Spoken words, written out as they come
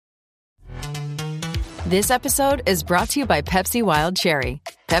This episode is brought to you by Pepsi Wild Cherry.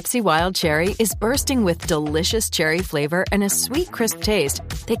 Pepsi Wild Cherry is bursting with delicious cherry flavor and a sweet, crisp taste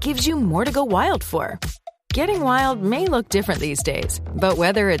that gives you more to go wild for. Getting wild may look different these days, but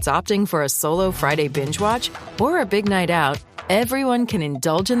whether it's opting for a solo Friday binge watch or a big night out, everyone can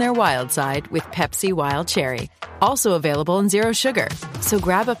indulge in their wild side with Pepsi Wild Cherry. Also available in Zero Sugar. So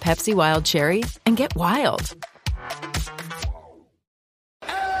grab a Pepsi Wild Cherry and get wild.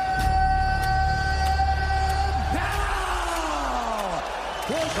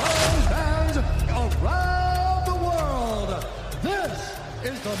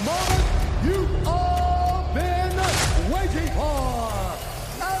 The moment you've all been waiting for.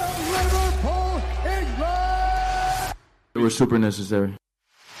 Out of Liverpool, England. It was super necessary.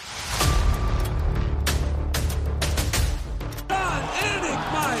 God, Eric,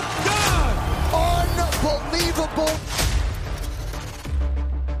 my God! Unbelievable.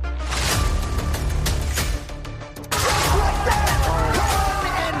 Like that! Done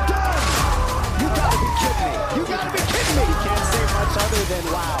and done! You gotta be kidding me! You gotta be kidding me! You can't say much other than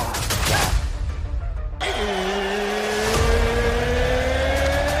wow.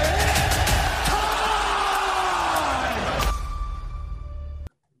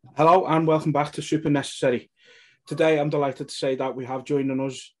 Hello and welcome back to Super Necessary. Today I'm delighted to say that we have joining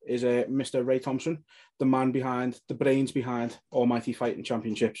us is Mr. Ray Thompson, the man behind, the brains behind Almighty Fighting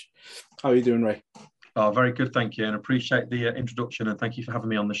Championships. How are you doing, Ray? Oh, very good, thank you, and appreciate the introduction, and thank you for having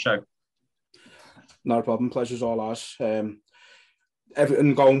me on the show. Not a problem, pleasure's all ours.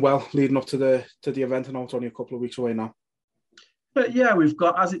 Everything going well leading up to the event. I know it's only a couple of weeks away now. But yeah, we've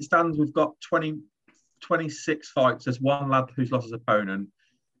got, as it stands, we've got 26 fights. There's one lad who's lost his opponent,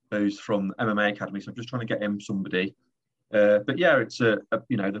 who's from MMA Academy, so I'm just trying to get him somebody. But yeah, it's the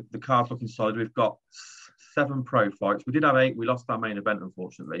card's looking solid. We've got 7 pro fights. We did have 8. We lost our main event,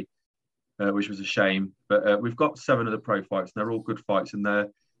 unfortunately, which was a shame. But we've got 7 of the pro fights, and they're all good fights, and they're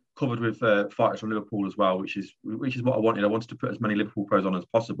covered with fighters from Liverpool as well, which is what I wanted. I wanted to put as many Liverpool pros on as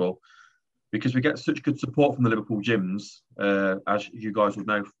possible because we get such good support from the Liverpool gyms, as you guys would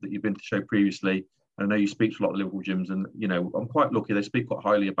know that you've been to the show previously. I know you speak to a lot of Liverpool gyms, and I'm quite lucky. They speak quite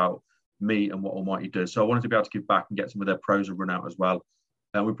highly about me and what Almighty does. So I wanted to be able to give back and get some of their pros a run out as well.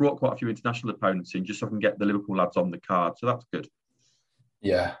 And we brought quite a few international opponents in just so I can get the Liverpool lads on the card. So that's good.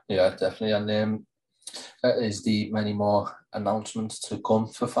 Yeah, definitely. And is there many more announcements to come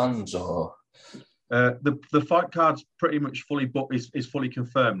for fans, or? The fight card's pretty much fully booked, is fully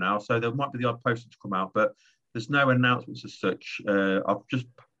confirmed now. So there might be the odd poster to come out, but there's no announcements as such. I've just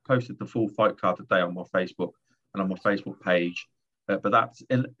posted the full fight card today on my Facebook and on my Facebook page. But that's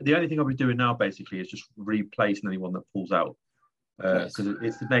the only thing I'll be doing now. Basically, is just replacing anyone that pulls out because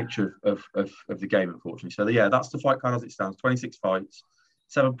it's the nature of the game, unfortunately. So yeah, that's the fight card as it stands. 26 fights,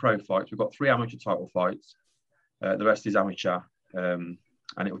 7 pro fights. We've got 3 amateur title fights. The rest is amateur, and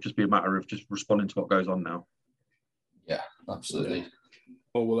it will just be a matter of just responding to what goes on now. Yeah, absolutely.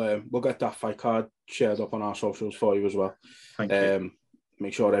 Well, we'll get that fight card shared up on our socials for you as well. Thank you.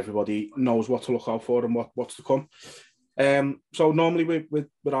 Make sure everybody knows what to look out for and what's to come. So normally with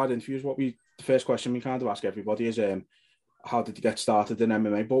our interviews, the first question we kind of ask everybody is, how did you get started in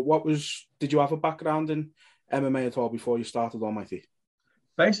MMA? But did you have a background in MMA at all before you started Almighty?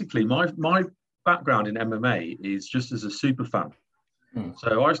 Basically, my background in MMA is just as a super fan.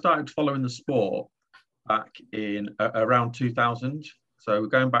 So I started following the sport back in around 2000. So we're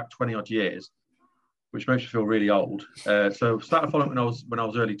going back 20 odd years, which makes me feel really old. So I started following it when I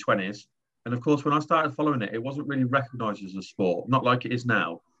was early 20s. And of course, when I started following it, it wasn't really recognised as a sport, not like it is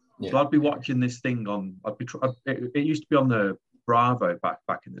now. Yeah. So I'd be watching this thing it used to be on the Bravo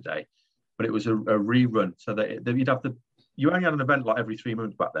back in the day, but it was a rerun. So that you only had an event like every 3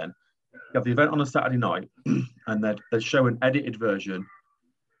 months back then. You have the event on a Saturday night, and they'd show an edited version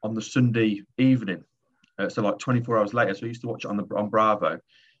on the Sunday evening. So like 24 hours later. So I used to watch it on Bravo.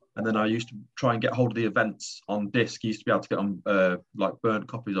 And then I used to try and get hold of the events on disc. I used to be able to get on like burnt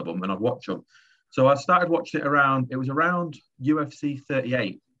copies of them, and I'd watch them. So I started watching it around UFC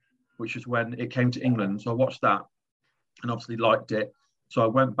 38, which is when it came to England. So I watched that and obviously liked it. So I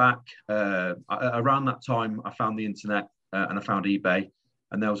went back around that time. I found the internet and I found eBay,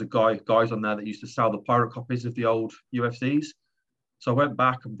 and there was guys on there that used to sell the pirate copies of the old UFCs. So I went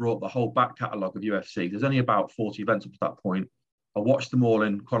back and brought the whole back catalogue of UFC. There's only about 40 events up to that point. I watched them all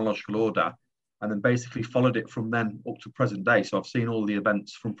in chronological order and then basically followed it from then up to present day. So I've seen all the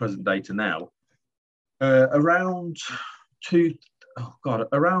events from present day to now. Around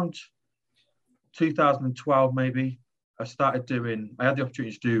 2012, maybe, I had the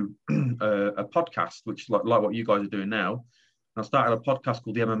opportunity to do a podcast, which is like what you guys are doing now. And I started a podcast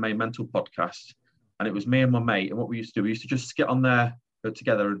called the MMA Mental Podcast. and it was me and my mate. And what we used to do, we used to just get on there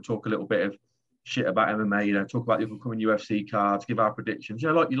together and talk a little bit of shit about MMA, you know, talk about the upcoming UFC cards, give our predictions,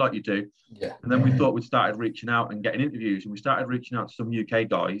 you know, like you do. Yeah. And then we thought we'd started reaching out and getting interviews, and we started reaching out to some UK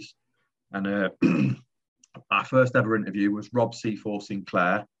guys. And our first ever interview was Rob C4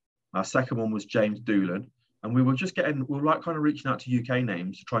 Sinclair. Our second one was James Doolan. And we were like kind of reaching out to UK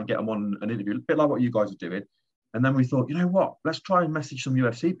names to try and get them on an interview, a bit like what you guys are doing. And then we thought, you know what, let's try and message some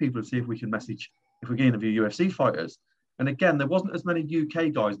UFC people and see if we can interview UFC fighters. And again, there wasn't as many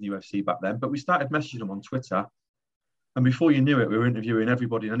UK guys in the UFC back then, but we started messaging them on Twitter. And before you knew it, we were interviewing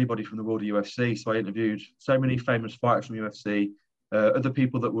everybody and anybody from the world of UFC. So I interviewed so many famous fighters from UFC, other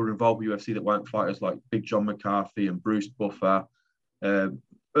people that were involved with UFC that weren't fighters, like Big John McCarthy and Bruce Buffer,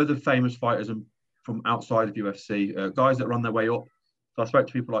 other famous fighters from outside of UFC, guys that are on their way up. So I spoke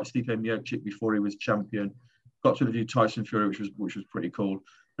to people like Stipe Miocic before he was champion. Got to interview Tyson Fury, which was pretty cool.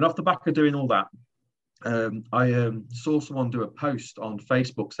 And off the back of doing all that, I saw someone do a post on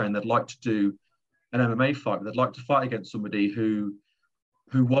Facebook saying they'd like to do an MMA fight. They'd like to fight against somebody who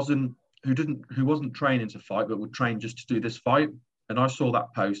wasn't training to fight, but would train just to do this fight. And I saw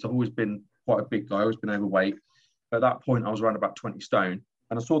that post. I've always been quite a big guy. I've always been overweight. At that point, I was around about 20 stone.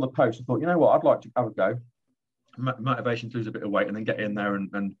 And I saw the post. I thought, you know what? I'd like to have a go. Motivation to lose a bit of weight and then get in there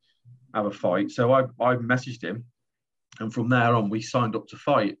and have a fight. So I messaged him. And from there on, we signed up to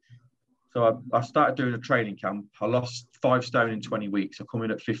fight. So I started doing a training camp. I lost 5 stone in 20 weeks. I come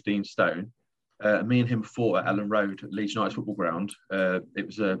in at 15 stone. Me and him fought at Ellen Road at Leeds United Football Ground. It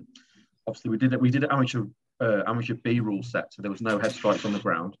was obviously we did an amateur B rule set, so there was no head strikes on the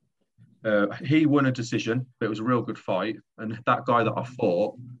ground. He won a decision, but it was a real good fight. And that guy that I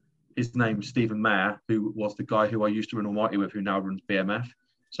fought, his name's Stephen Mayer, who was the guy who I used to run Almighty with, who now runs BMF.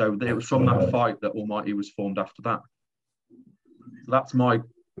 So it was from that fight that Almighty was formed after that. So that's my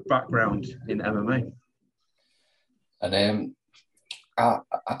background in MMA. And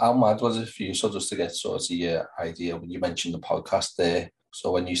how mad was it for you? So just to get sort of your idea, when you mentioned the podcast there,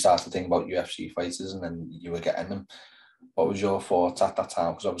 so when you started thinking about UFC fighters and then you were getting them, what was your thoughts at that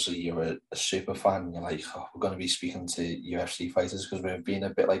time? Because obviously you were a super fan. You're like, oh, we're going to be speaking to UFC fighters because we've been a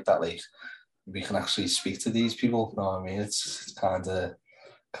bit like that. Like, we can actually speak to these people. You know what I mean? It's kind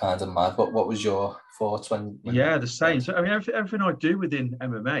of mad. But what was your thoughts when yeah, the same. So I mean, everything I do within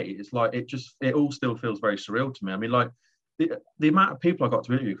MMA is like it all still feels very surreal to me. I mean, like the amount of people I got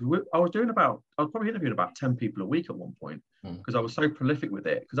to interview, because I was probably interviewing about 10 people a week at one point because I was so prolific with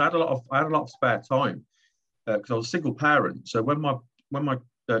it. Because I had a lot of spare time because I was a single parent. So when my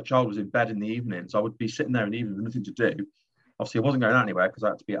child was in bed in the evenings, I would be sitting there in the evening with nothing to do. Obviously, I wasn't going anywhere because I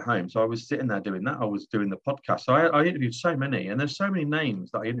had to be at home. So I was sitting there doing that. I was doing the podcast. So I interviewed so many, and there's so many names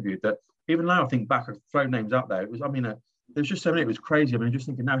that I interviewed that even now I think back, I've thrown names out there. There was just so many. It was crazy. I mean, just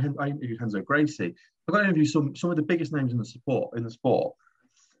thinking now, I interviewed Renzo Gracie. I got to interview some of the biggest names in the sport.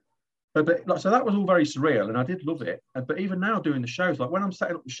 But so that was all very surreal, and I did love it. But even now doing the shows, like when I'm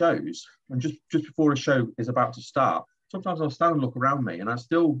setting up the shows, and just before a show is about to start, sometimes I'll stand and look around me, and I'm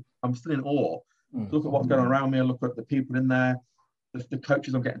still in awe. Look at what's going on around me. I look at the people in there, the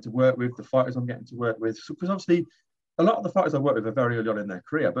coaches I'm getting to work with, the fighters I'm getting to work with. Because obviously, a lot of the fighters I work with are very early on in their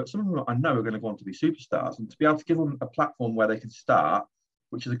career, but some of them I know are going to go on to be superstars, and to be able to give them a platform where they can start,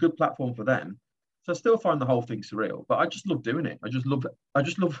 which is a good platform for them. So I still find the whole thing surreal, but I just love doing it. I just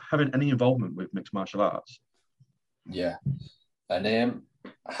love having any involvement with mixed martial arts. Yeah. And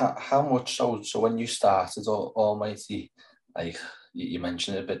how much so when you started Almighty, like you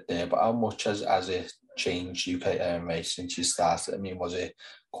mentioned it a bit there, but how much has it changed UK MMA since you started? I mean, was it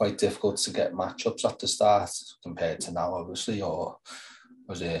quite difficult to get matchups at the start compared to now, obviously, or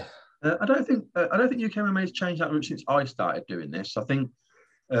was it? I don't think UK MMA has changed that much since I started doing this. I think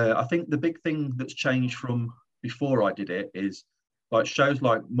the big thing that's changed from before I did it is like shows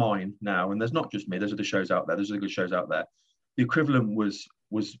like mine now, and there's not just me. There's other shows out there. There's other good shows out there. The equivalent was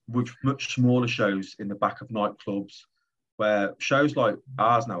much smaller shows in the back of nightclubs, where shows like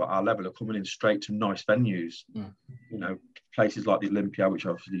ours now at our level are coming in straight to nice venues. You know, places like the Olympia, which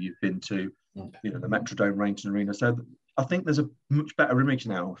obviously you've been to, you know, the Metrodome, Rainton Arena. So I think there's a much better image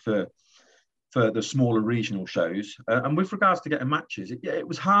now for the smaller regional shows. And with regards to getting matches, it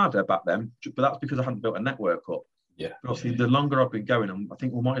was harder back then, but that's because I hadn't built a network up. Yeah. But obviously, the longer I've been going, and I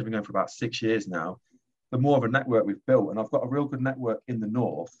think we might have been going for about 6 years now, the more of a network we've built. And I've got a real good network in the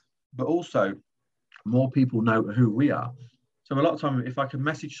north, but also more people know who we are. So a lot of time, if I can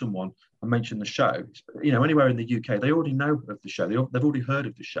message someone and mention the show, you know, anywhere in the UK, they already know of the show. They've already heard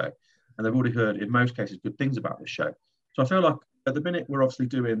of the show, and they've already heard, in most cases, good things about the show. So I feel like at the minute we're obviously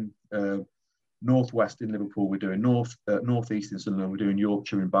doing Northwest in Liverpool, we're doing Northeast in Sunderland, we're doing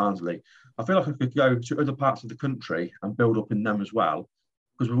Yorkshire in Barnsley. I feel like I could go to other parts of the country and build up in them as well,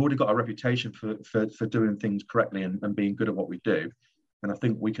 because we've already got a reputation for doing things correctly and being good at what we do. And I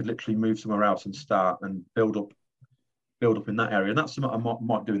think we could literally move somewhere else and start and build up in that area. And that's something I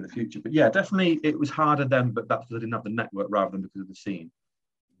might do in the future. But yeah, definitely it was harder then, but that's because I didn't have the network rather than because of the scene.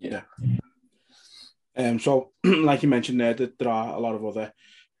 Yeah. So, like you mentioned there, that there are a lot of other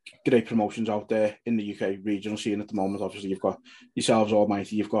great promotions out there in the UK regional scene at the moment. Obviously, you've got yourselves,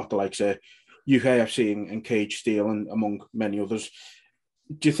 Almighty, you've got the likes of UKFC and Cage Steel, and among many others.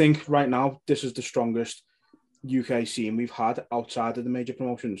 Do you think right now this is the strongest UK scene we've had outside of the major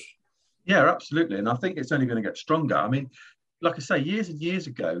promotions? Yeah, absolutely. And I think it's only going to get stronger. I mean, like I say, years and years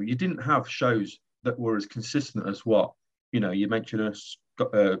ago, you didn't have shows that were as consistent as what, you mentioned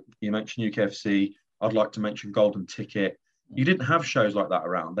you mentioned UKFC. I'd like to mention Golden Ticket. You didn't have shows like that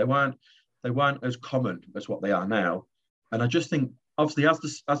around. They weren't as common as what they are now. And I just think, obviously,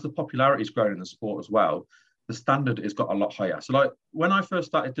 as the popularity is growing in the sport as well, the standard has got a lot higher. So, like, when I first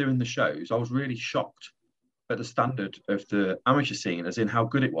started doing the shows, I was really shocked at the standard of the amateur scene, as in how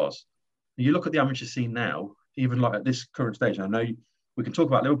good it was. And you look at the amateur scene now, even like at this current stage, and I know we can talk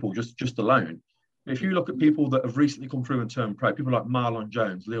about Liverpool just alone. But if you look at people that have recently come through and turned pro, people like Marlon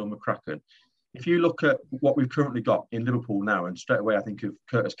Jones, Leo McCracken, if you look at what we've currently got in Liverpool now, and straight away I think of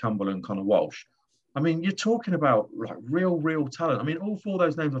Curtis Campbell and Connor Walsh, I mean, you're talking about like real talent. I mean, all four of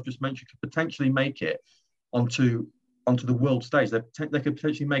those names I've just mentioned could potentially make it onto the world stage. They could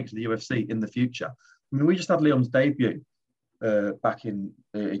potentially make it to the UFC in the future. I mean, we just had Leon's debut back in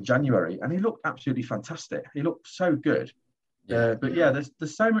January, and he looked absolutely fantastic. He looked so good. But yeah,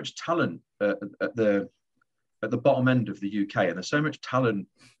 there's so much talent at the bottom end of the UK, and there's so much talent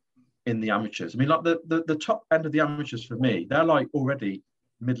in the amateurs. I mean, like the top end of the amateurs for me, they're like already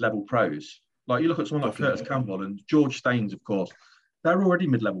mid-level pros. Like you look at someone like Curtis Campbell and George Staines, of course, they're already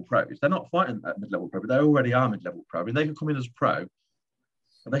mid-level pros. They're not fighting at mid-level pro, but they already are mid-level pro. I mean, they could come in as pro,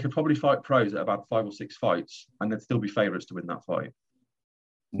 and they could probably fight pros at about 5 or 6 fights, and they'd still be favourites to win that fight.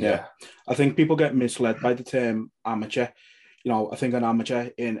 Yeah. I think people get misled by the term amateur. I think an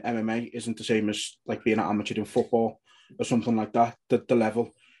amateur in MMA isn't the same as like being an amateur in football or something like that. The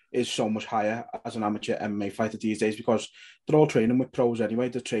level is so much higher as an amateur MMA fighter these days, because they're all training with pros anyway.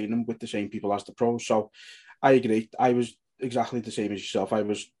 They're training with the same people as the pros. So I agree. I was exactly the same as yourself. I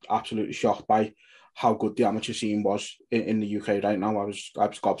was absolutely shocked by how good the amateur scene was in the UK right now. I was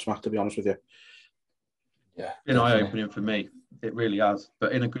gobsmacked, to be honest with you. Yeah, been eye-opening for me. It really has,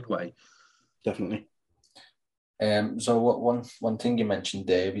 but in a good way. Definitely. So one thing you mentioned,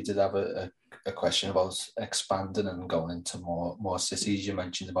 Dave, you did have a question about expanding and going into more cities. You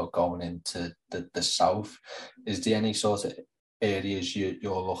mentioned about going into the south. Is there any sort of areas you're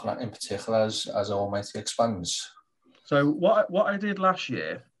looking at in particular as Almighty expands? So what I did last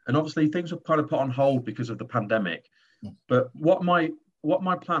year, and obviously things were kind of put on hold because of the pandemic, but what my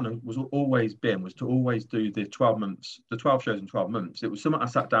plan was always to always do the 12 shows in 12 months. It was something I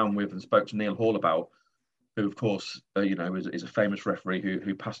sat down with and spoke to Neil Hall about, who of course is a famous referee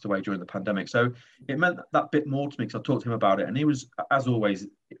who passed away during the pandemic. So it meant that bit more to me, because I talked to him about it, and he was, as he always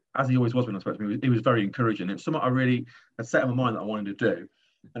was when I spoke to him, he was very encouraging. It's something I really had set in my mind that I wanted to do,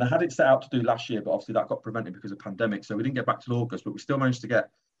 and I had it set out to do last year, but obviously that got prevented because of pandemic, so we didn't get back till August, but we still managed to get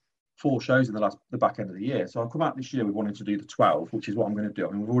 4 shows in the back end of the year. So I've come out this year, we wanted to do the 12, which is what I'm going to do.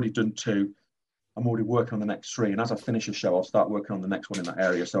 I mean, we've already done 2. I'm already working on the next 3. And as I finish a show, I'll start working on the next one in that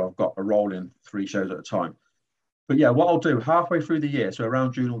area. So I've got a rolling 3 shows at a time. But yeah, what I'll do halfway through the year, so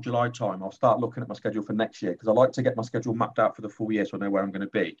around June or July time, I'll start looking at my schedule for next year, because I like to get my schedule mapped out for the full year so I know where I'm going to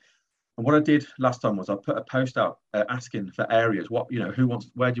be. And what I did last time was I put a post out asking for areas, where do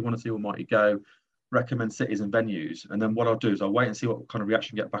you want to see Almighty go, recommend cities and venues. And then what I'll do is I'll wait and see what kind of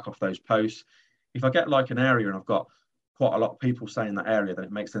reaction I get back off those posts. If I get like an area and I've got quite a lot of people saying that area, then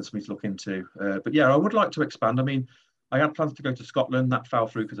it makes sense for me to look into. But yeah, I would like to expand. I mean, I had plans to go to Scotland. That fell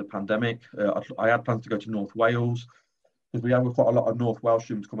through because of pandemic. I had plans to go to North Wales, because we have quite a lot of North Welsh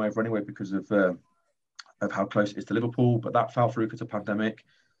students come over anyway because of how close it is to Liverpool, but that fell through because of pandemic.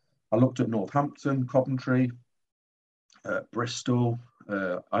 I looked at Northampton, Coventry, Bristol.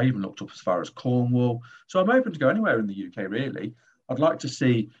 I even looked up as far as Cornwall. So I'm open to go anywhere in the UK, really. I'd like to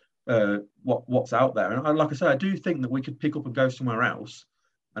see what's out there. And like I said, I do think that we could pick up and go somewhere else.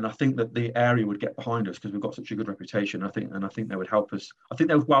 And I think that the area would get behind us because we've got such a good reputation. I think they would help us. I think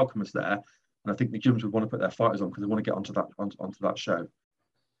they would welcome us there. And I think the gyms would want to put their fighters on because they want to get onto that show.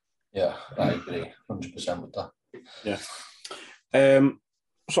 Yeah, I agree 100% with that. Yeah.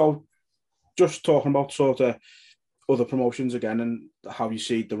 So just talking about sort of other promotions again and how you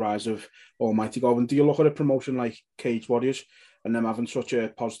see the rise of Almighty going. Do you look at a promotion like Cage Warriors and them having such a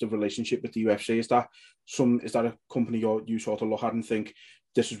positive relationship with the UFC? Is that a company you sort of look at and think,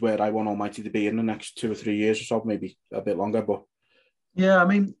 this is where I want Almighty to be in the next 2 or 3 years or so, maybe a bit longer? But yeah, I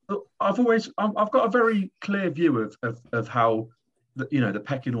mean, I've got a very clear view of how the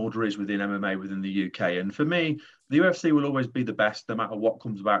pecking order is within MMA within the UK. And for me, the UFC will always be the best no matter what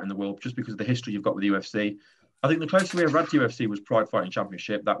comes about in the world, just because of the history you've got with the UFC. I think the closest we ever had to UFC was Pride Fighting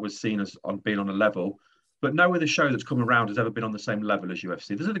Championship. That was seen as being on a level. But no other show that's come around has ever been on the same level as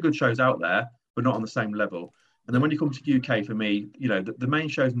UFC. There's other good shows out there, but not on the same level. And then when you come to UK, for me, the main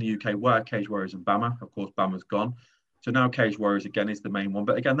shows in the UK were Cage Warriors and BAMMA. Of course, BAMMA's gone. So now Cage Warriors, again, is the main one.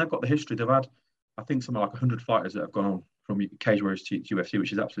 But again, they've got the history. They've had, I think, something like 100 fighters that have gone on from Cage Warriors to UFC,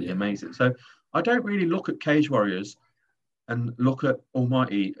 which is absolutely amazing. So I don't really look at Cage Warriors and look at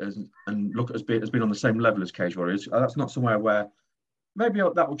Almighty and look at as being on the same level as Cage Warriors. That's not somewhere where maybe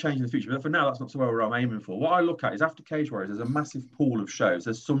that will change in the future, but for now, that's not somewhere where I'm aiming for. What I look at is after Cage Warriors, there's a massive pool of shows.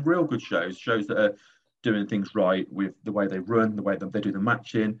 There's some real good shows that are doing things right with the way they run, the way that they do the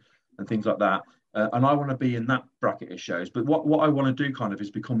matching and things like that. And I want to be in that bracket of shows. But what I want to do kind of is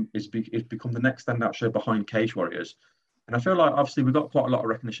become the next standout show behind Cage Warriors. And I feel like obviously we got quite a lot of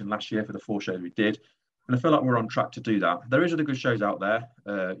recognition last year for the 4 shows we did. And I feel like we're on track to do that. There is other good shows out there,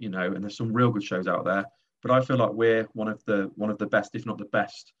 and there's some real good shows out there. But I feel like we're one of the best, if not the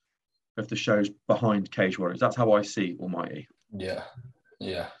best, of the shows behind Cage Warriors. That's how I see Almighty. Yeah.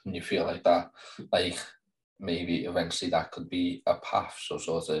 And you feel like that, like maybe eventually that could be a path. So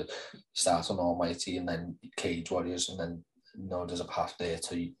sort of start on Almighty and then Cage Warriors, and then there's a path there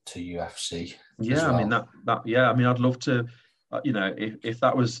to UFC. Yeah, well. I mean that. Yeah, I mean I'd love to. If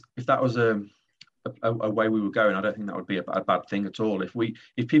that was a way we were going, I don't think that would be a bad thing at all.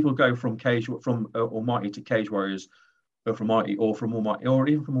 If people go from Almighty to Cage Warriors, or from Almighty, or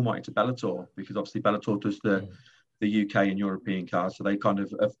even from Almighty to Bellator, because obviously Bellator does the UK and European cards, so they've kind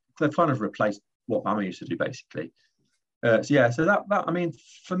of replaced what BAMMA used to do basically. So that I mean,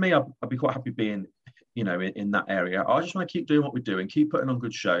 for me, I'd be quite happy being in that area. I just want to keep doing what we're doing, keep putting on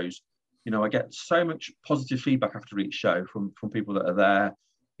good shows. I get so much positive feedback after each show from people that are there.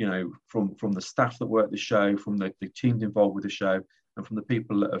 From the staff that work the show, from the teams involved with the show, and from the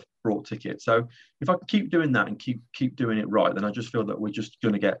people that have brought tickets. So if I can keep doing that and keep doing it right, then I just feel that we're just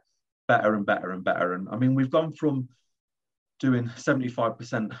going to get better and better and better. And I mean, we've gone from doing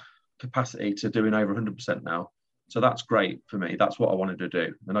 75% capacity to doing over 100% now. So that's great for me. That's what I wanted to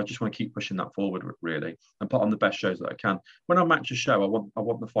do. And I just want to keep pushing that forward, really, and put on the best shows that I can. When I match a show, I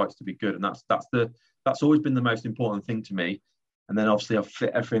want the fights to be good. And that's always been the most important thing to me. And then obviously I'll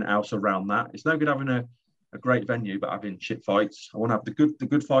fit everything else around that. It's no good having a great venue, but having shit fights. I want to have the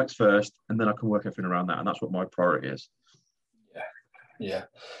good fights first, and then I can work everything around that. And that's what my priority is. Yeah.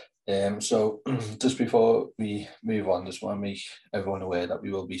 So just before we move on, just want to make everyone aware that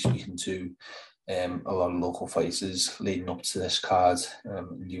we will be speaking to a lot of local fighters leading up to this card.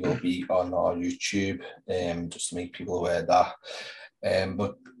 You will be on our YouTube, just to make people aware of that.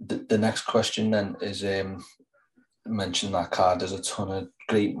 But the next question then is, mention that card. There's a ton of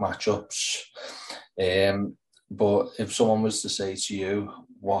great matchups. But if someone was to say to you,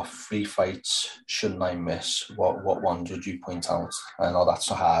 what 3 fights shouldn't I miss? What ones would you point out? I know that's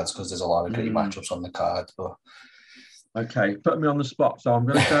so hard because there's a lot of great matchups on the card. But okay, put me on the spot. So I'm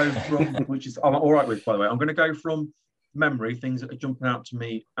going to go from, which is I'm all right with, by the way. I'm going to go from memory, things that are jumping out to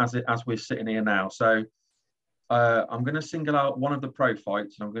me as we're sitting here now. So I'm going to single out one of the pro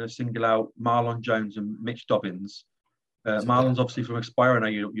fights, and I'm going to single out Marlon Jones and Mitch Dobbins. Marlon's obviously from Aspire. I know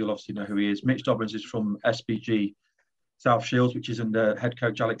you'll obviously know who he is. Mitch Dobbins is from SBG South Shields, which is under head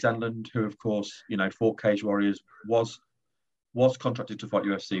coach Alex Enland, who of course fought Cage Warriors, was contracted to fight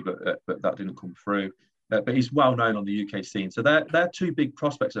UFC, but that didn't come through. But he's well known on the UK scene. So they're 2 big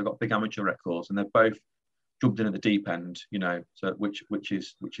prospects. They've got big amateur records, and they've both jumped in at the deep end. So which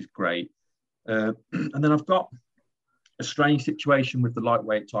is great. And then I've got a strange situation with the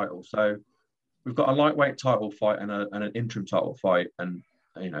lightweight title. So we've got a lightweight title fight and an interim title fight, and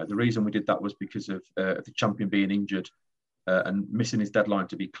the reason we did that was because of the champion being injured and missing his deadline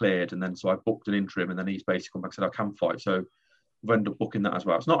to be cleared, and then so I booked an interim, and then he's basically come back and said I can fight. So we've ended up booking that as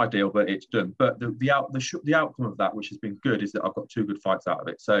well. It's not ideal, but it's done. But the outcome of that, which has been good, is that I've got 2 good fights out of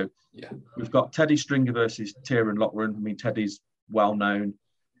it. So we've got Teddy Stringer versus Tieran Loughran. I mean, Teddy's well known.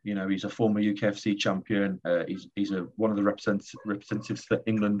 He's a former UKFC champion. He's one of the representatives for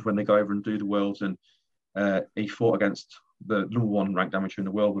England when they go over and do the Worlds. And he fought against the number 1 ranked amateur in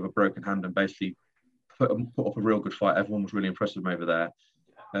the world with a broken hand and basically put up a real good fight. Everyone was really impressed with him over there.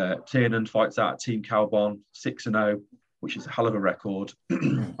 Tiernan fights out at Team Calbon, 6-0, which is a hell of a record.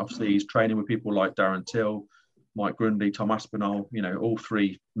 Obviously, he's training with people like Darren Till, Mike Grundy, Tom Aspinall, all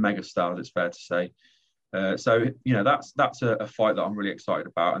three mega stars, it's fair to say. So that's a fight that I'm really excited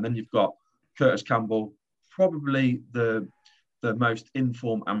about. And then you've got Curtis Campbell, probably the most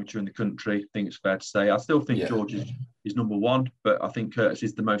informed amateur in the country. I think it's fair to say. I still think George is number one, but I think Curtis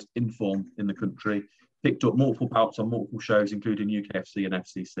is the most informed in the country. Picked up multiple bouts on multiple shows, including UKFC and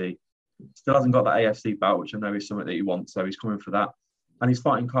FCC. Still hasn't got that AFC bout, which I know is something that he wants, so he's coming for that. And he's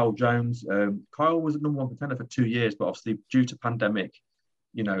fighting Kyle Jones. Kyle was a number one contender for 2 years, but obviously due to pandemic,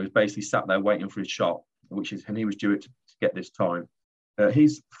 he's basically sat there waiting for his shot, and he was due it to get this time.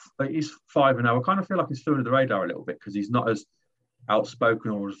 He's 5-0. I kind of feel like he's flying under the radar a little bit because he's not as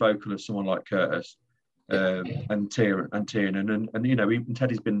outspoken or as vocal as someone like Curtis and Tiernan, and even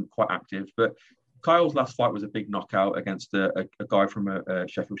Teddy's been quite active. But Kyle's last fight was a big knockout against a guy from a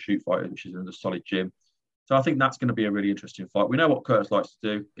Sheffield Shoot Fighter, which is in a solid gym. So I think that's going to be a really interesting fight. We know what Curtis likes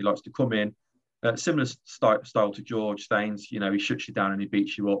to do. He likes to come in, similar style to George Staines. He shuts you down and he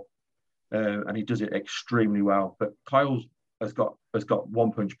beats you up, and he does it extremely well. But Kyle has got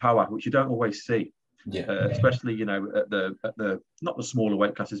one punch power, which you don't always see. Especially at the not the smaller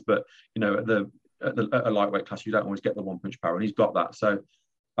weight classes, but at a lightweight class, you don't always get the one punch power, and he's got that. So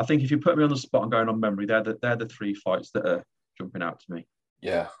I think if you put me on the spot and going on memory, they're the three fights that are jumping out to me.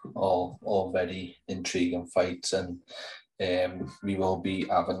 Yeah, all very intriguing fights, and we will be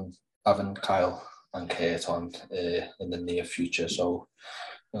having Kyle and Kurt on in the near future, so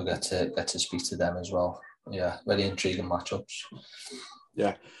we'll get to speak to them as well. Yeah, very intriguing matchups.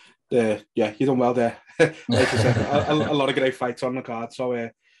 Yeah, you done well there. Like you said, a lot of great fights on the card. So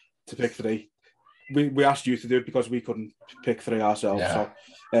to pick three, we asked you to do it because we couldn't pick three ourselves. Yeah.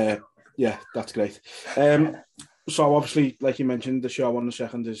 So that's great. So obviously, like you mentioned, the show on the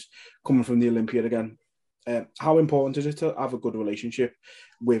 2nd is coming from the Olympia again. How important is it to have a good relationship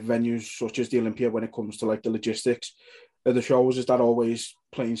with venues such as the Olympia when it comes to like the logistics of the shows? Is that always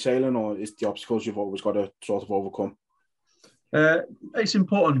plain sailing, or is the obstacles you've always got to sort of overcome? It's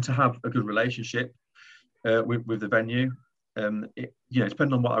important to have a good relationship with the venue.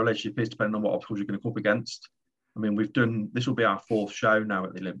 Depending on what our relationship is, depending on what obstacles you're going to come up against. I mean, this will be our 4th show now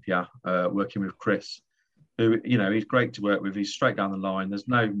at the Olympia, working with Chris, who, he's great to work with. He's straight down the line. There's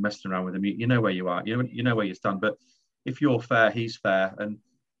no messing around with him. You know where you are. You know where you stand. But if you're fair, he's fair. And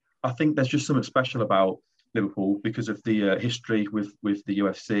I think there's just something special about Liverpool because of the history with the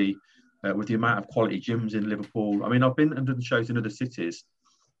UFC, with the amount of quality gyms in Liverpool. I mean, I've been and done shows in other cities,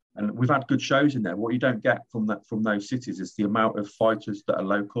 and we've had good shows in there. What you don't get from those cities is the amount of fighters that are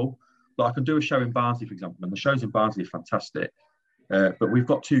local. Like I can do a show in Barnsley, for example, and the shows in Barnsley are fantastic. But we've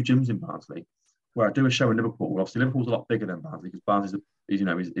got 2 gyms in Barnsley. Where I do a show in Liverpool, obviously Liverpool's a lot bigger than Barnsley because Barnsley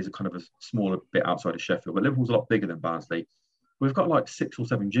is a kind of a smaller bit outside of Sheffield, but Liverpool's a lot bigger than Barnsley. We've got like 6 or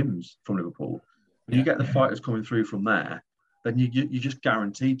 7 gyms from Liverpool. When you get the fighters coming through from there, then you're just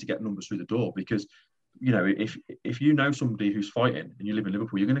guaranteed to get numbers through the door because, if you know somebody who's fighting and you live in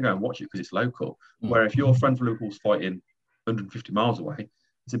Liverpool, you're going to go and watch it because it's local. Where if your friend from Liverpool's fighting 150 miles away,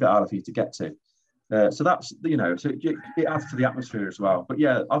 it's a bit harder for you to get to. So that's, so it adds to the atmosphere as well. But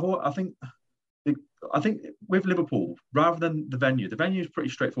yeah, I think with Liverpool, rather than the venue is pretty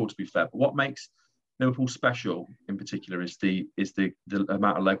straightforward to be fair. But what makes Liverpool special in particular is the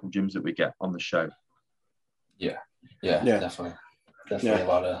amount of local gyms that we get on the show. Yeah, definitely a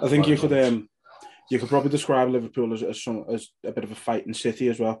lot of. I think you could probably describe Liverpool as a bit of a fighting city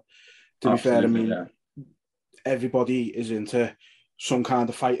as well. To be fair, I mean, everybody is into some kind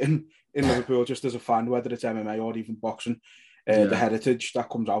of fighting in Liverpool, just as a fan, whether it's MMA or even boxing. The heritage that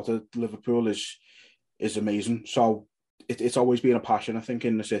comes out of Liverpool is amazing. So it's always been a passion, I think,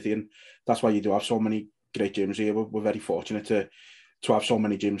 in the city, and that's why you do have so many great gyms here. We're very fortunate to have so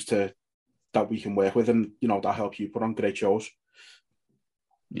many gyms that we can work with, and that helps you put on great shows.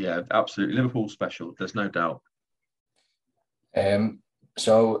 Yeah, absolutely. Liverpool's special. There's no doubt.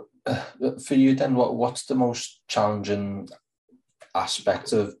 So for you then, what's the most challenging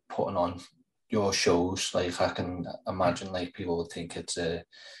aspect of putting on your shows? Like, I can imagine like people would think it's a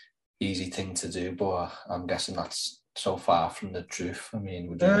easy thing to do, but I'm guessing that's so far from the truth. I mean,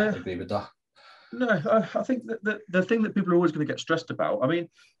 would you agree with that? No, I think that the thing that people are always going to get stressed about, I mean,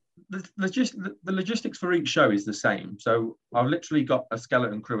 the logistics for each show is the same. So I've literally got a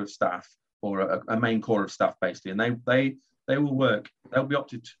skeleton crew of staff, or a main core of staff basically, and they will work. They'll be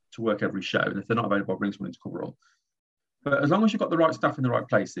opted to work every show, and if they're not available, I'll bring someone in to cover all. But as long as you've got the right staff in the right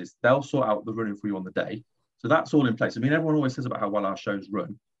places, they'll sort out the running for you on the day. So that's all in place. I mean, everyone always says about how well our shows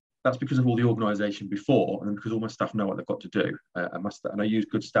run. that's because of all the organisation before, and then because all my staff know what they've got to do, and I use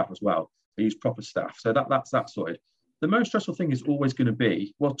good staff as well. I use proper staff, so that's that side. The most stressful thing is always going to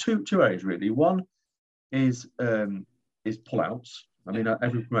be, well, two areas really. One is pull-outs. I mean,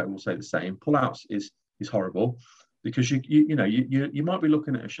 every promoter will say the same. Pull-outs is horrible, because you might be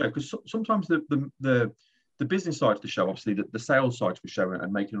looking at a show, because sometimes the business side of the show, obviously the sales side of the show,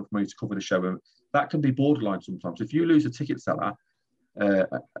 and making enough money to cover the show, that can be borderline sometimes. If you lose a ticket seller,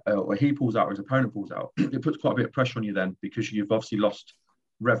 or he pulls out or his opponent pulls out, it puts quite a bit of pressure on you then, because you've obviously lost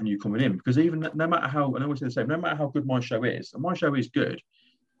revenue coming in. Because even no matter how, and I always say the same, no matter how good my show is, and my show is good,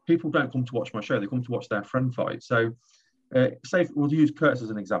 people don't come to watch my show, they come to watch their friend fight. So say we'll use Curtis as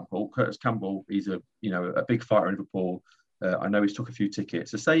an example. Curtis Campbell, he's a big fighter in Liverpool. I know he's took a few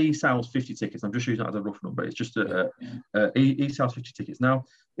tickets. So say he sells 50 tickets. I'm just using that as a rough number. It's just he sells 50 tickets. Now,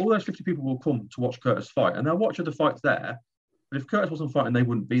 all those 50 people will come to watch Curtis fight, and they'll watch other fights there. But if Curtis wasn't fighting, they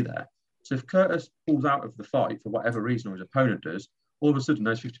wouldn't be there. So if Curtis pulls out of the fight for whatever reason, or his opponent does, all of a sudden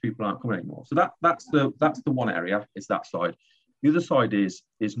those 50 people aren't coming anymore. So that's the one area. It's that side. The other side is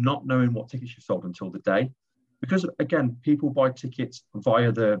not knowing what tickets you've sold until the day, because again, people buy tickets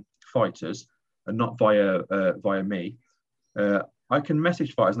via the fighters and not via me. I can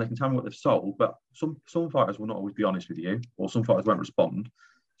message fighters and they can tell me what they've sold, but some fighters will not always be honest with you, or some fighters won't respond.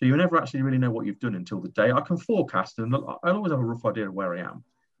 So you never actually really know what you've done until the day. I can forecast, and I'll always have a rough idea of where I am,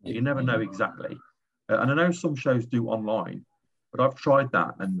 but you never know exactly. And I know some shows do online, but I've tried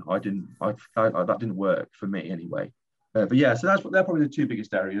that and that didn't work for me anyway. But yeah, so they're probably the two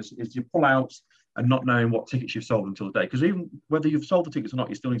biggest areas: is your pull-outs and not knowing what tickets you've sold until the day. Because even whether you've sold the tickets or not,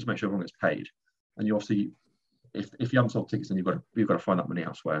 you still need to make sure everyone gets paid. And you obviously, if you haven't sold tickets, then you've got to find that money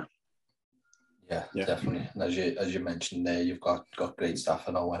elsewhere. Yeah, definitely. And as you mentioned there, you've got great staff.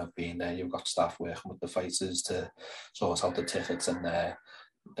 I know when I've been there, you've got staff working with the fighters to sort out the tickets and their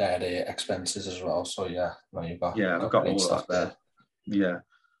expenses as well. So yeah, you've got I've got all stuff that there.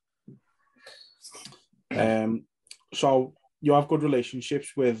 Yeah. So you have good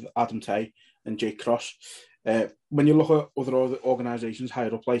relationships with Adam Tay and Jake Cross. When you look at other organisations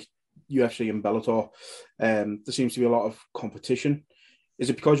higher up, like UFC and Bellator, there seems to be a lot of competition. Is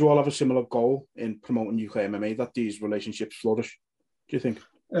it because you all have a similar goal in promoting UK MMA that these relationships flourish, do you think?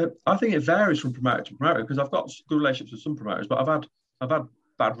 I think it varies from promoter to promoter, because I've got good relationships with some promoters, but I've had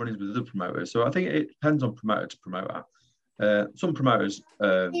bad run-ins with other promoters. So I think it depends on promoter to promoter. Some promoters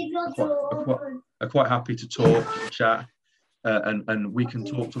are quite happy to talk, chat, and we can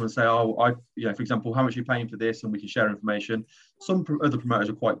talk to them and say, for example, how much are you paying for this, and we can share information. Some other promoters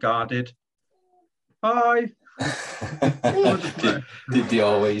are quite guarded. Hi. Did you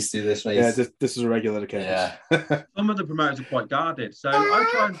always do this, mate? Yeah, this is a regular occurrence. Yeah. Some of the promoters are quite guarded, so I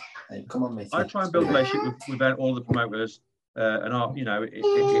try and build a relationship with all the promoters, and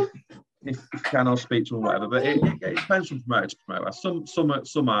if you can, I'll speak to them, whatever. But it depends from promoter to promoter. Some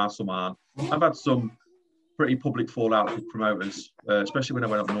are, some aren't. I've had some pretty public fallout with promoters, especially when I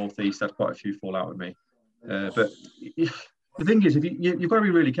went up northeast. I had quite a few fallout with me. But the thing is, if you've got to be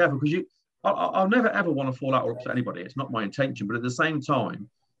really careful, because I'll never ever want to fall out or upset anybody. It's not my intention. But at the same time,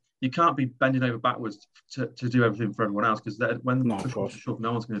 you can't be bending over backwards to do everything for everyone else, because when push comes to shove,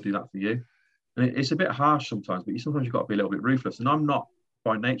 no one's going to do that for you. And it's a bit harsh sometimes, but sometimes you've got to be a little bit ruthless. And I'm not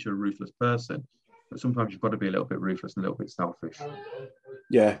by nature a ruthless person, but sometimes you've got to be a little bit ruthless and a little bit selfish.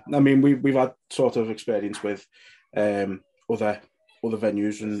 Yeah, I mean, we've had sort of experience with other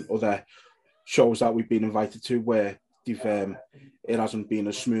venues and other shows that we've been invited to where it hasn't been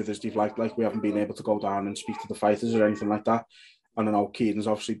as smooth as they've liked. Like, we haven't been able to go down and speak to the fighters or anything like that. And I know Kieran's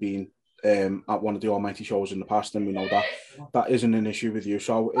obviously been at one of the Almighty shows in the past, and we know that isn't an issue with you.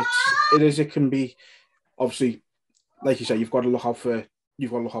 So it can be, obviously, like you say, you've got to look out for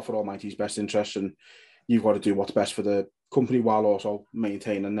Almighty's best interests, and you've got to do what's best for the company while also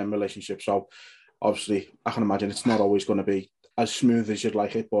maintaining them relationships. So obviously, I can imagine it's not always going to be as smooth as you'd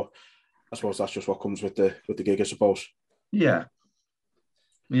like it, but I suppose that's just what comes with the gig, I suppose. Yeah,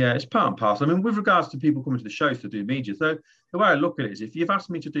 it's part and parcel. I mean, with regards to people coming to the shows to do media, so the way I look at it is, if you've asked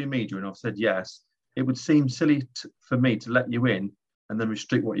me to do media and I've said yes, it would seem silly for me to let you in and then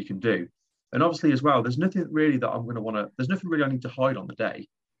restrict what you can do. And obviously as well, there's nothing really that I'm going to want to, there's nothing really I need to hide on the day.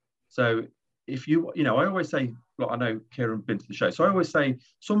 So if I always say, I know Kieran been to the show, so I always say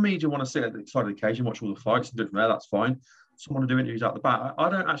some media want to sit at the side of the cage and watch all the fights and do it from there, that's fine. Some want to do interviews out the back. I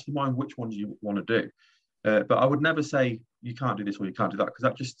don't actually mind which ones you want to do. But I would never say you can't do this or you can't do that, because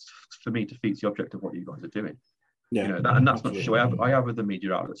that just, for me, defeats the object of what you guys are doing. Yeah, and that's not just the way I have with the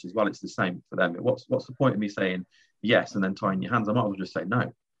media outlets as well. It's the same for them. What's the point of me saying yes and then tying your hands? I might as well just say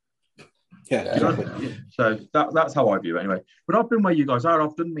no. Yeah, exactly. So that's how I view it anyway. But I've been where you guys are.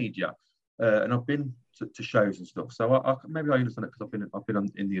 I've done media, and I've been to shows and stuff. So maybe I understand it because I've been on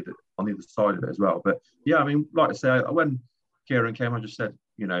the other side of it as well. But yeah, I mean, like I say, when Kieran came, I just said,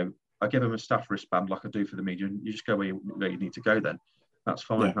 I give him a staff wristband like I do for the media, and you just go where you need to go. Then that's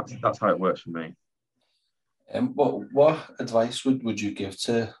fine. Yeah. That's how it works for me. What advice would you give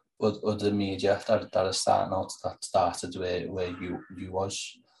to other media that are starting out, that started where you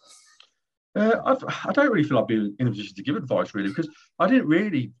was? I don't really feel I'd be in a position to give advice really, because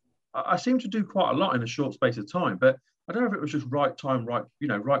I seem to do quite a lot in a short space of time, but I don't know if it was just right time, right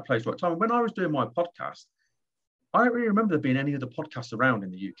place, right time. When I was doing my podcast, I don't really remember there being any other podcasts around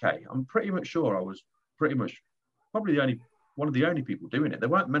in the UK. I'm pretty much sure I was probably one of the only people doing it. There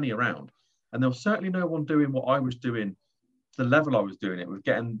weren't many around, and there was certainly no one doing what I was doing to the level I was doing it, with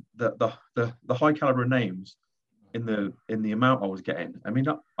getting the high caliber names in the amount I was getting. I mean,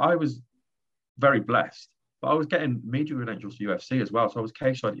 I was very blessed, but I was getting media credentials for UFC as well. So I was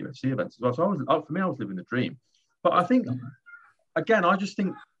cage-side at UFC events as well. So for me, I was living the dream. But I think, again, I just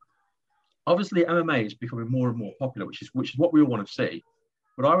think, obviously MMA is becoming more and more popular, which is what we all want to see.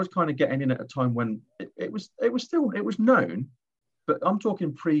 But I was kind of getting in at a time when it was known, but I'm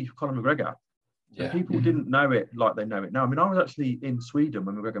talking pre-Conor McGregor. So people didn't know it like they know it now. I mean, I was actually in Sweden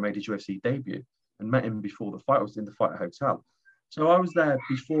when McGregor made his UFC debut and met him before the fight. I was in the Fighter Hotel. So I was there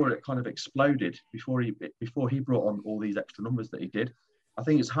before it kind of exploded, before he brought on all these extra numbers that he did. I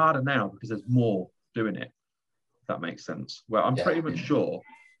think it's harder now because there's more doing it, if that makes sense. Well, I'm pretty much sure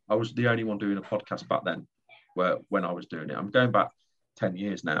I was the only one doing a podcast back then when I was doing it. I'm going back 10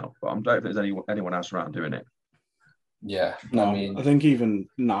 years now, but I don't know if there's anyone else around doing it. Yeah. No, I think even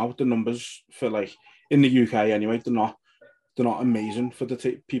now the numbers for, like, in the UK anyway, they're not amazing for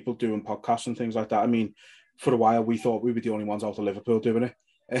the people doing podcasts and things like that. I mean, for a while, we thought we were the only ones out of Liverpool doing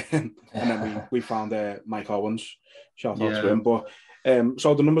it. And then we found Mike Owens. Shout out to him. But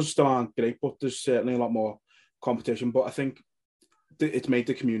so the numbers still aren't great, but there's certainly a lot more competition. But I think it's made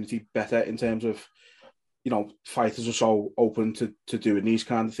the community better in terms of, fighters are so open to doing these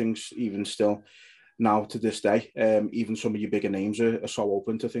kind of things, even still now to this day. Even some of your bigger names are so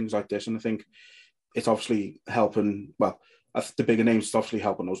open to things like this. And I think it's obviously helping, the bigger names is obviously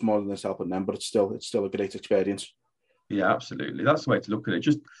helping us more than it's helping them, but it's still a great experience. Yeah, absolutely. That's the way to look at it.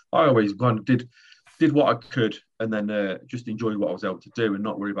 I always kind of did what I could, and then just enjoyed what I was able to do, and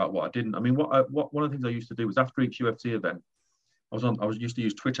not worry about what I didn't. I mean, one of the things I used to do was after each UFC event, I used to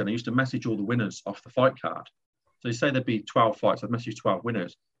use Twitter, and I used to message all the winners off the fight card. So you say there'd be 12 fights, I'd message 12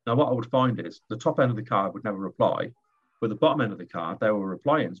 winners. Now, what I would find is the top end of the card would never reply, but the bottom end of the card, they were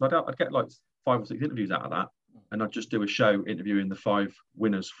replying. So I'd get like 5 or 6 interviews out of that. And I'd just do a show interviewing the 5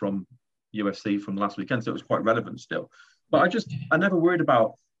 winners from UFC from the last weekend. So it was quite relevant still. But I never worried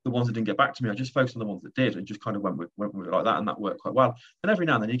about the ones that didn't get back to me. I just focused on the ones that did and just kind of went with it like that. And that worked quite well. And every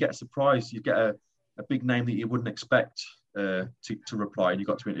now and then you get a surprise. You get a big name that you wouldn't expect to reply, and you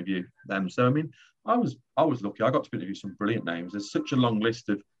got to interview them. So, I mean, I was lucky. I got to interview some brilliant names. There's such a long list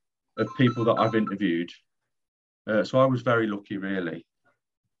of people that I've interviewed. So I was very lucky, really.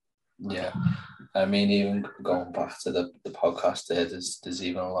 Yeah. I mean, even going back to the podcast there's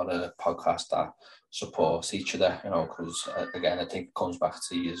even a lot of podcasts that support each other, because, again, I think it comes back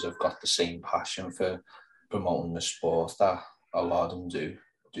to you have got the same passion for promoting the sport that a lot of them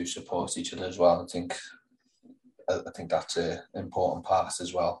do support each other as well. I think that's an important part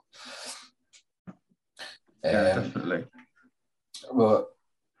as well. Yeah, definitely. Well,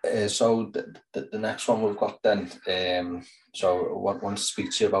 so the next one we've got then, so I want to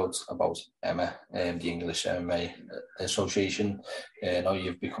speak to you about Emma, the English MMA Association. I know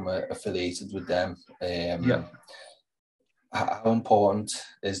you've become affiliated with them. How important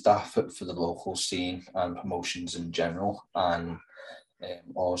is that for the local scene and promotions in general? And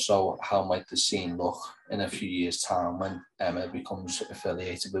also, how might the scene look in a few years' time when Emma becomes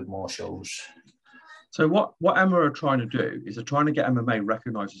affiliated with more shows? So what Emma are trying to do is they're trying to get MMA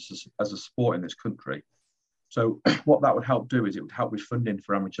recognised as a sport in this country. So what that would help do is it would help with funding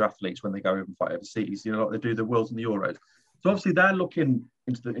for amateur athletes when they go over and fight overseas. Like they do the Worlds and the Euros. So obviously they're looking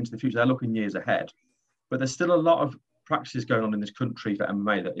into the future. They're looking years ahead. But there's still a lot of practices going on in this country for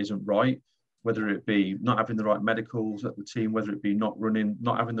MMA that isn't right. Whether it be not having the right medicals at the team, whether it be not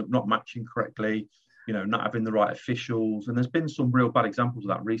matching correctly, not having the right officials. And there's been some real bad examples of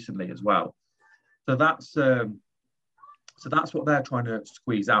that recently as well. So that's what they're trying to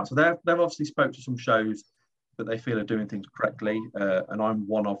squeeze out. So they've obviously spoke to some shows that they feel are doing things correctly, and I'm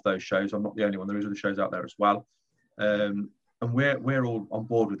one of those shows. I'm not the only one. There is other shows out there as well, and we're all on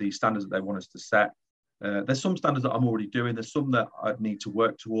board with these standards that they want us to set. There's some standards that I'm already doing. There's some that I need to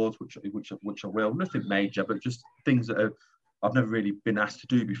work towards, which I will. Nothing major, but just things that I've never really been asked to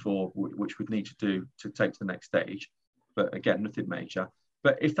do before, which we'd need to do to take to the next stage. But again, nothing major.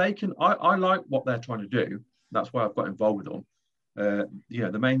 But if they can, I like what they're trying to do. That's why I've got involved with them.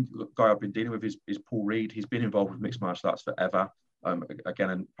 The main guy I've been dealing with is Paul Reed. He's been involved with mixed martial arts forever. Again,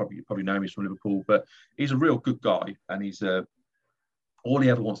 and probably know him, he's from Liverpool, but he's a real good guy, and he's all he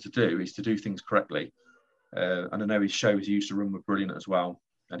ever wants to do is to do things correctly. And I know his shows he used to run were brilliant as well.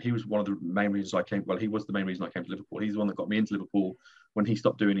 And he was one of the main reasons I came. Well, he was the main reason I came to Liverpool. He's the one that got me into Liverpool when he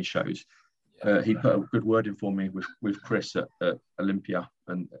stopped doing his shows. He put a good word in for me with Chris at Olympia,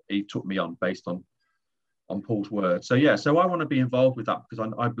 and he took me on based on Paul's word. So I want to be involved with that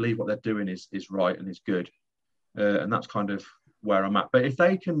because I believe what they're doing is right and is good, and that's kind of where I'm at. But if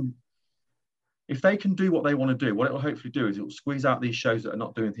they can do what they want to do, what it will hopefully do is it will squeeze out these shows that are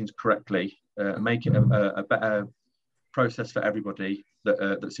not doing things correctly, make it a better process for everybody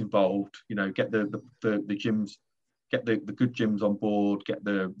that's involved. Get the gyms, get the good gyms on board, get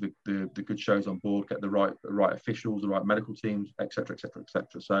the good shows on board, get the right officials, the right medical teams, etc.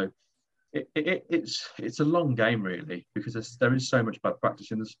 So it's a long game really, because there is so much bad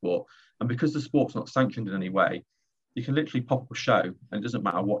practice in the sport, and because the sport's not sanctioned in any way, you can literally pop up a show and it doesn't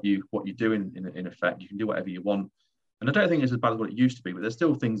matter what you do in effect. You can do whatever you want, and I don't think it's as bad as what it used to be, but there's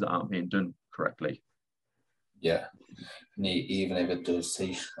still things that aren't being done correctly. Yeah, and even if it does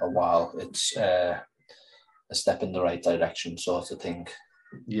take a while, it's a step in the right direction, sort of thing.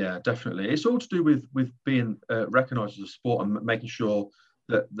 Yeah, definitely. It's all to do with being recognised as a sport and making sure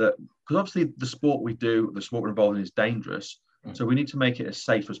that because obviously the sport we're involved in is dangerous. So we need to make it as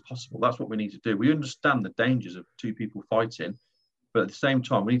safe as possible. That's what we need to do. We understand the dangers of two people fighting, but at the same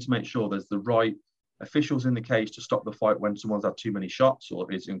time, we need to make sure there's the right officials in the cage to stop the fight when someone's had too many shots,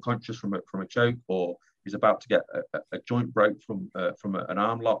 or is unconscious from a choke, or is about to get a joint broke from an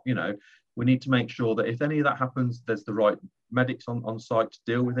arm lock. We need to make sure that if any of that happens, there's the right medics on site to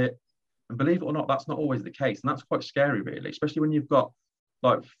deal with it. And believe it or not, that's not always the case, and that's quite scary, really, especially when you've got.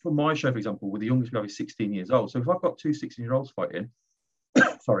 Like for my show, for example, with the youngest we have is 16 years old. So if I've got two 16-year-olds fighting,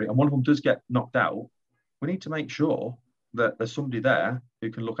 and one of them does get knocked out, we need to make sure that there's somebody there who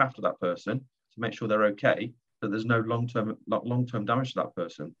can look after that person to make sure they're okay, that there's no long-term damage to that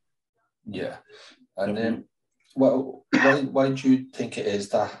person. Yeah. And then, why do you think it is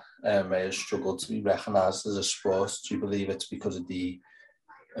that MMA has struggled to be recognised as a sport? Do you believe it's because of the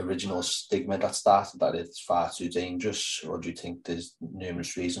original stigma that started, that it's far too dangerous, or do you think there's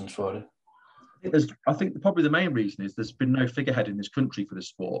numerous reasons for it? I think probably the main reason is there's been no figurehead in this country for the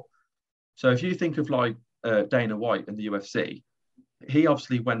sport. So if you think of like Dana White and the UFC, he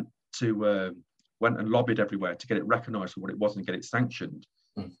obviously went and lobbied everywhere to get it recognised for what it was and get it sanctioned.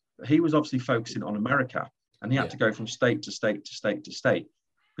 He was obviously focusing on America, and he had to go from state to state to state to state.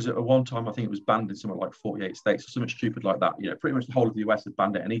 Because at one time, I think it was banned in somewhere like 48 states or something stupid like that. Pretty much the whole of the US had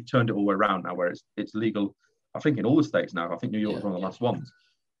banned it, and he turned it all the way around now, where it's legal, I think, in all the states now. I think New York was one of the last ones.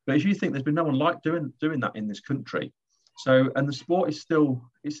 But if you think there's been no one like doing that in this country, and the sport is still,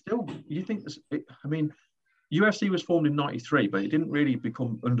 you think, UFC was formed in 93, but it didn't really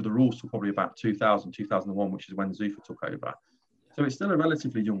become under the rules till probably about 2000, 2001, which is when Zuffa took over. So it's still a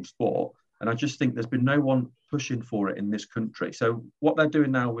relatively young sport. And I just think there's been no one pushing for it in this country. So what they're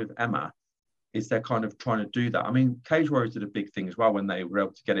doing now with Emma is they're kind of trying to do that. I mean, Cage Warriors did a big thing as well when they were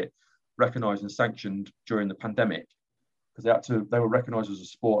able to get it recognised and sanctioned during the pandemic, because they were recognised as a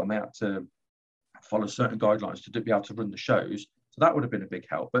sport and they had to follow certain guidelines to be able to run the shows. So that would have been a big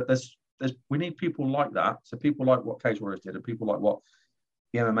help. But we need people like that. So people like what Cage Warriors did and people like what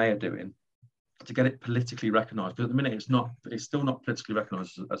the MMA are doing to get it politically recognised. Because at the minute it's still not politically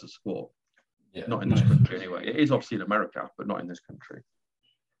recognised as a sport. Yeah. Not in this country anyway. It is obviously in America, but not in this country.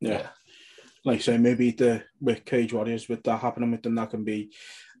 Yeah. Like I say, maybe with Cage Warriors, with that happening with them, that can be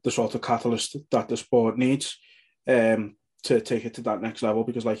the sort of catalyst that the sport needs to take it to that next level.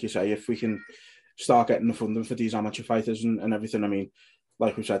 Because like you say, if we can start getting the funding for these amateur fighters and everything, I mean,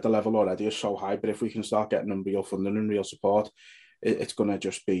 like we said, the level already is so high, but if we can start getting them real funding and real support, it's going to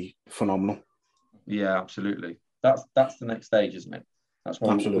just be phenomenal. Yeah, absolutely. That's the next stage, isn't it? That's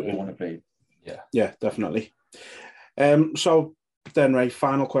what we want to be. Yeah, definitely. So then, Ray,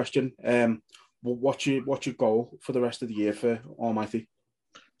 final question. What's your goal for the rest of the year for Almighty?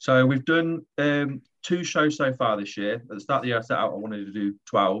 So we've done 2 shows so far this year. At the start of the year, I set out I wanted to do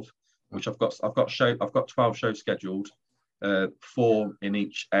 12, which I've got 12 shows scheduled, 4 in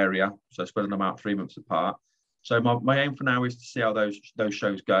each area, so spreading them out 3 months apart. So my aim for now is to see how those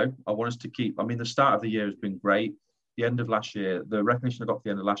shows go. I want us to keep. I mean, the start of the year has been great. The end of last year, the recognition I got at the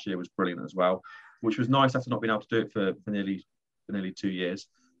end of last year was brilliant as well. which was nice after not being able to do it for nearly 2 years,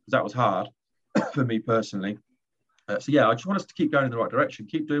 because that was hard for me personally. So yeah, I just want us to keep going in the right direction,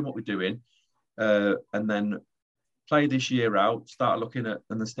 keep doing what we're doing, and then play this year out, start looking at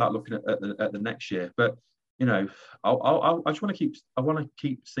the next year. But you know, I just want to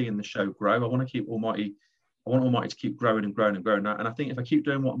keep seeing the show grow. I want Almighty to keep growing and growing and growing. And I think if I keep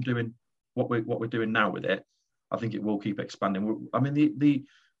doing what I'm doing, what we're doing now with it, I think it will keep expanding. I mean, the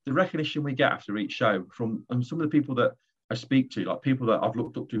recognition we get after each show from some of the people that I speak to, like people that I've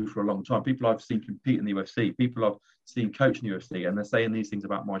looked up to for a long time, people I've seen compete in the UFC, people I've seen coach in the UFC, and they're saying these things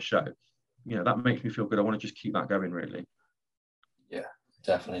about my show. You know, that makes me feel good. I want to just keep that going, really. Yeah,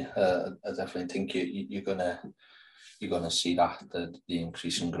 definitely. I definitely think you're gonna see that the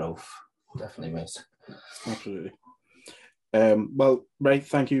increase in growth. Definitely, mate. Absolutely. Well, Ray,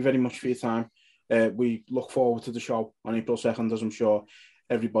 thank you very much for your time. We look forward to the show on April 2nd, as I'm sure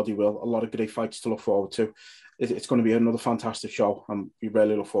everybody will. A lot of great fights to look forward to. It's going to be another fantastic show, and we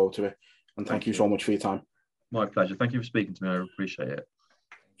really look forward to it. And thank you so much for your time. My pleasure. Thank you for speaking to me. I appreciate it.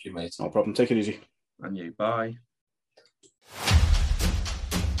 Thank you, mate. No problem. Take it easy. And you. Bye.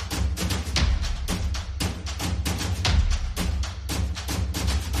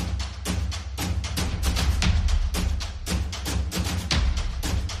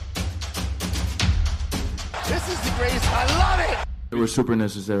 This is the greatest. I love it. They were super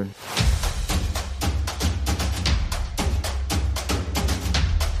necessary.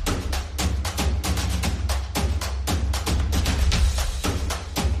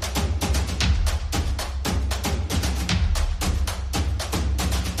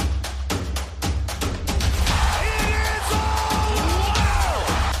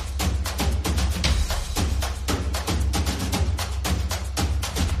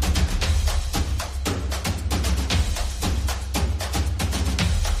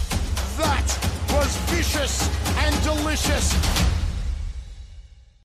 Vicious and delicious.